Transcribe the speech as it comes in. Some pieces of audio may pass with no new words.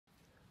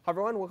Hi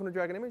everyone, welcome to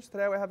Dragon Image.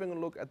 Today we're having a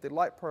look at the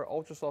LightPro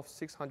Ultrasoft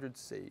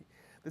 600C.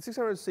 The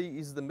 600C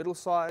is the middle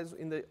size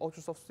in the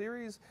Ultrasoft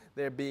series,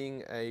 there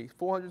being a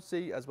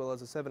 400C as well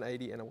as a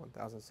 780 and a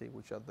 1000C,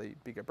 which are the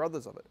bigger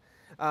brothers of it.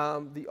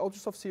 The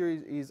Ultrasoft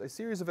series is a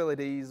series of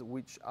LEDs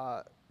which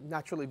are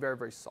naturally very,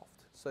 very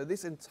soft. So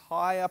this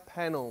entire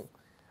panel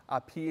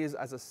appears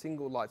as a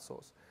single light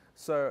source.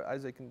 So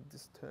as I can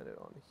just turn it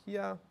on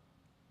here,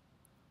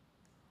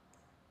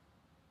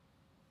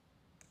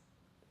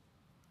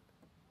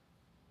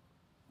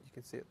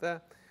 you can see it there.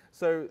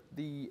 So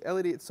the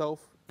LED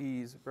itself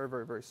is very,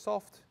 very, very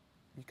soft.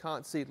 You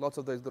can't see lots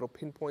of those little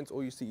pinpoints.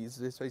 All you see is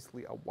this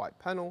basically a white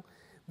panel.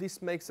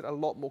 This makes it a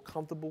lot more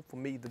comfortable for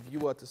me, the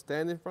viewer, to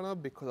stand in front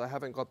of because I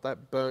haven't got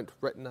that burnt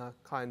retina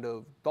kind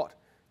of dot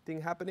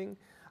thing happening,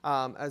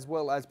 as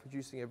well as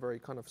producing a very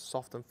kind of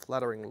soft and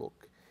flattering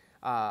look.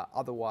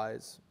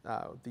 Otherwise,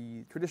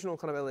 the traditional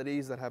kind of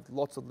LEDs that have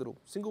lots of little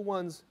single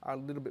ones are a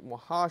little bit more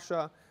harsher,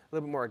 a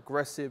little bit more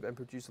aggressive, and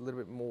produce a little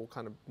bit more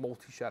kind of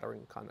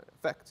multi-shattering kind of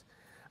effect.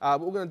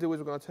 What we're going to do is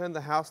we're going to turn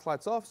the house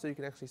lights off so you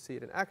can actually see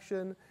it in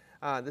action.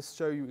 This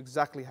show you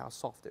exactly how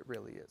soft it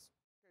really is.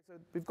 Okay, so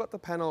we've got the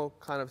panel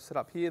kind of set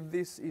up here.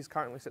 This is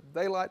currently set to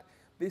daylight.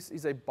 This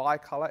is a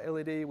bi-color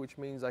LED, which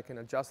means I can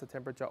adjust the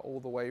temperature all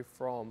the way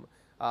from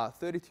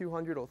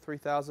 3200 or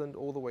 3000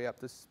 all the way up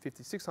to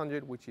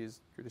 5600, which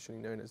is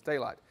traditionally known as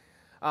daylight.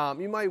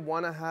 You may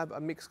want to have a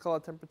mixed color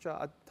temperature.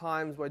 At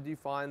times where I do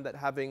find that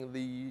having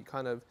the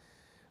kind of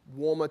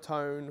warmer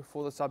tone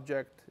for the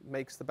subject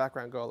makes the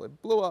background go a little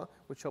bluer,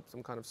 which helps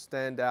them kind of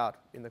stand out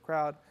in the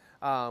crowd,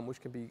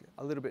 which can be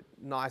a little bit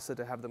nicer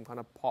to have them kind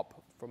of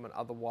pop from an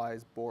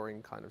otherwise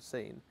boring kind of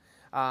scene.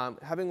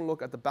 Having a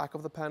look at the back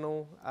of the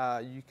panel,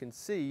 you can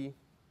see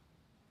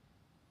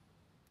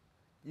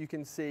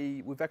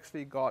we've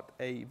actually got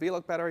a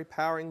V-Lock battery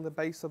powering the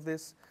base of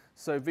this.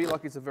 So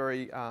V-Lock is a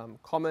very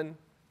common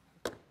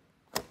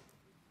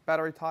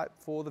battery type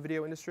for the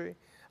video industry.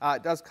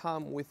 It does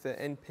come with the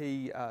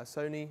NP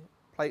Sony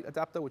plate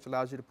adapter, which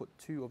allows you to put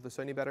two of the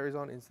Sony batteries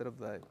on instead of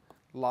the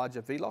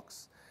larger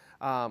V-Locks.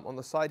 On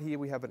the side here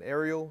we have an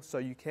aerial, so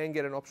you can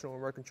get an optional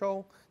remote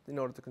control in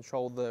order to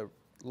control the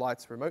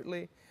lights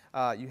remotely.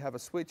 You have a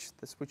switch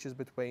that switches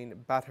between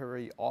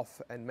battery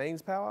off and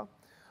mains power.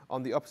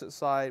 On the opposite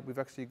side, we've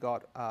actually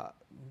got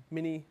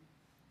mini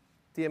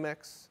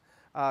DMX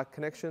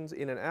connections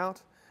in and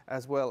out,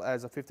 as well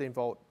as a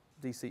 15-volt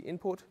DC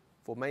input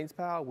for mains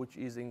power, which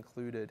is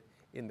included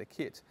in the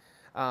kit.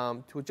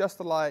 To adjust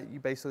the light, you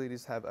basically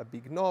just have a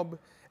big knob,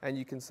 and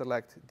you can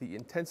select the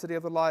intensity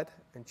of the light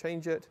and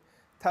change it.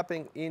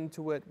 Tapping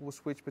into it will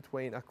switch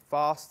between a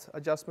fast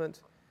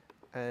adjustment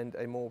and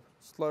a more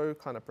slow,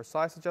 kind of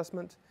precise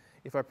adjustment.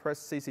 If I press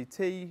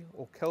CCT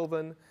or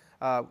Kelvin,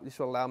 this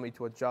will allow me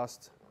to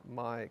adjust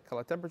my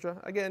color temperature.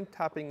 Again,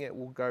 tapping it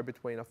will go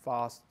between a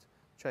fast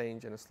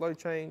change and a slow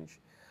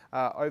change.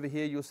 Over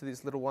here, you'll see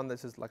this little one that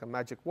says like a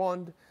magic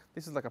wand.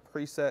 This is like a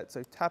preset,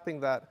 so tapping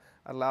that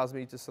allows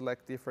me to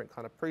select different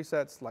kind of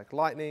presets like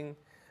lightning.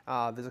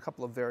 There's a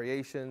couple of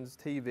variations,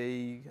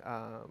 TV,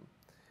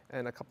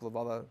 and a couple of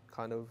other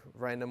kind of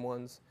random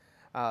ones.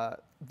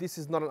 This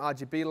is not an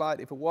RGB light.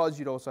 If it was,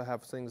 you'd also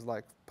have things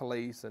like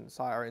police and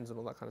sirens and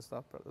all that kind of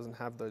stuff, but it doesn't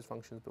have those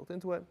functions built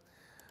into it.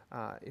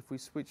 If we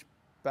switch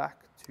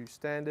back to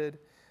standard,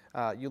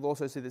 you'll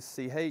also see this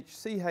CH.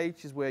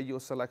 CH is where you'll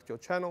select your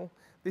channel.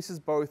 This is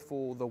both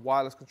for the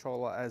wireless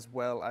controller as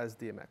well as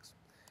DMX.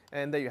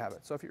 And there you have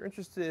it. So if you're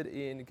interested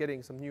in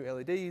getting some new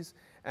LEDs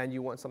and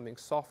you want something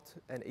soft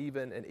and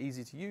even and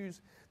easy to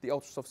use, the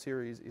Ultrasoft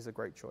series is a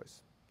great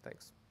choice.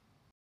 Thanks.